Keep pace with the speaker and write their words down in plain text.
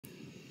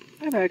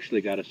I've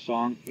actually got a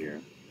song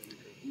here.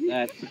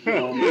 That's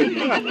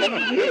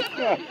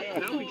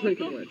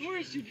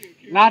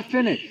not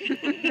finished.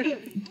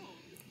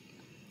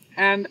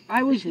 And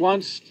I was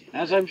once,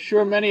 as I'm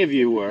sure many of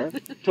you were,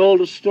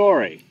 told a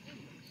story.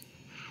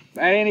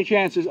 By any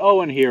chance, is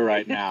Owen here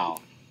right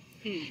now?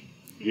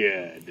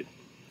 Good.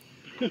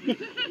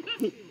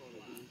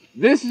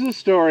 This is a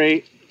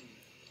story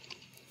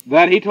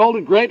that he told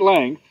at great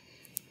length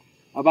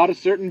about a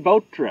certain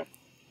boat trip.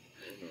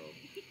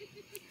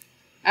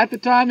 At the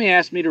time, he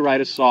asked me to write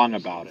a song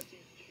about it.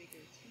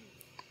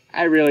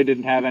 I really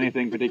didn't have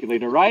anything particularly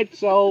to write,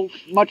 so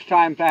much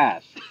time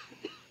passed.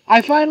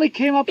 I finally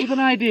came up with an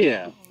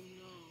idea,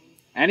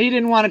 and he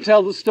didn't want to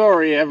tell the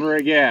story ever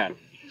again.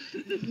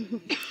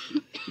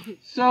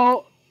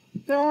 So,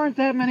 there aren't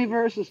that many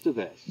verses to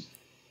this.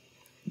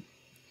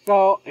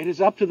 So, it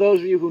is up to those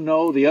of you who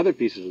know the other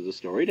pieces of the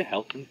story to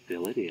help me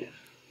fill it in.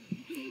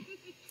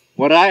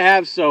 What I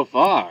have so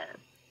far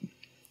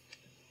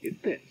is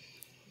this.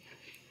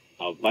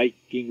 A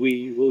Viking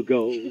we will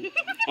go,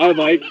 a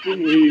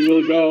Viking we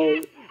will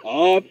go,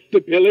 up to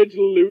pillage,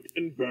 loot,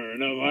 and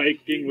burn, a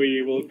Viking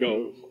we will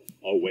go.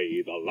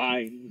 Away the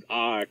lines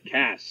are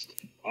cast,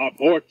 our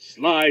port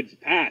slides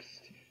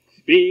past,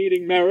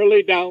 speeding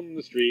merrily down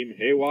the stream.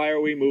 Hey, why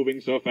are we moving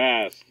so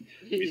fast?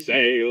 We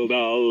sailed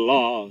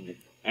along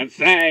and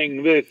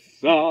sang this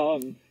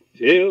song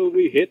till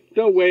we hit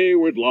a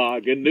wayward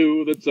log and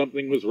knew that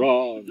something was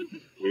wrong.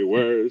 We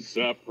were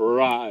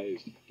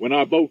surprised when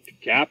our boat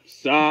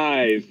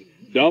capsized,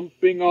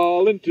 dumping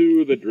all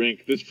into the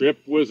drink. This trip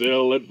was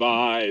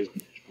ill-advised.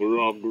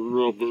 Glug,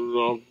 glug,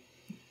 glug.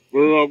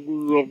 Glug,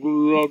 glug,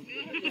 glug.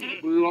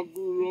 Glug,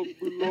 glug,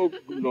 glug,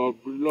 glug,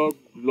 glug,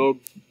 glug.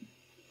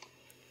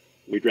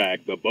 We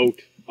dragged the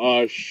boat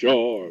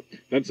ashore,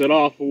 then set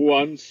off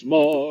once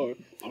more,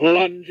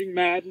 plunging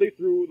madly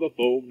through the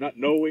foam, not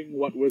knowing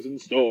what was in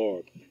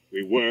store.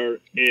 We were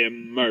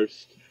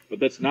immersed, but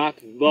that's not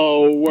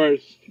the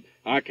worst.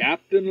 Our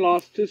captain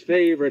lost his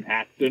favorite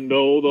hat, and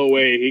oh, the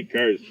way he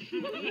cursed.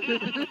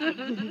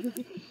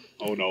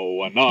 Oh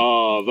no,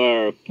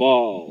 another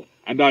fall,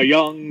 and our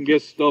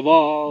youngest of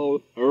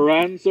all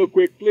ran so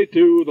quickly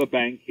to the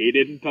bank he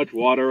didn't touch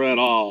water at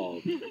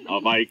all. A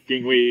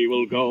Viking we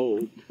will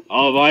go,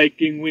 a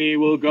Viking we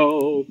will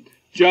go,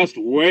 just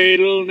wait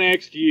till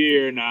next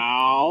year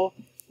now,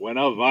 when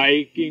a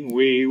Viking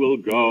we will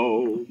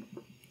go.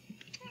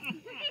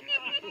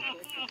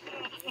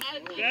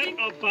 That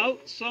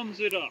about sums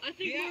it up. I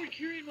think, Lord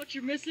Cerian, what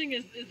you're missing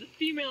is the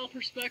female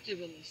perspective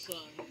in this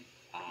song.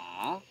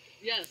 Ah?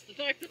 Yes, the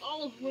fact that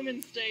all of the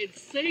women stayed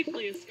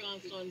safely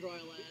ensconced on dry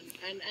land,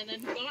 and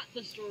then got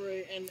the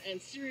story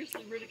and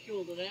seriously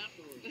ridiculed it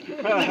afterwards.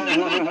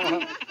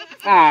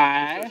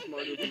 Hi.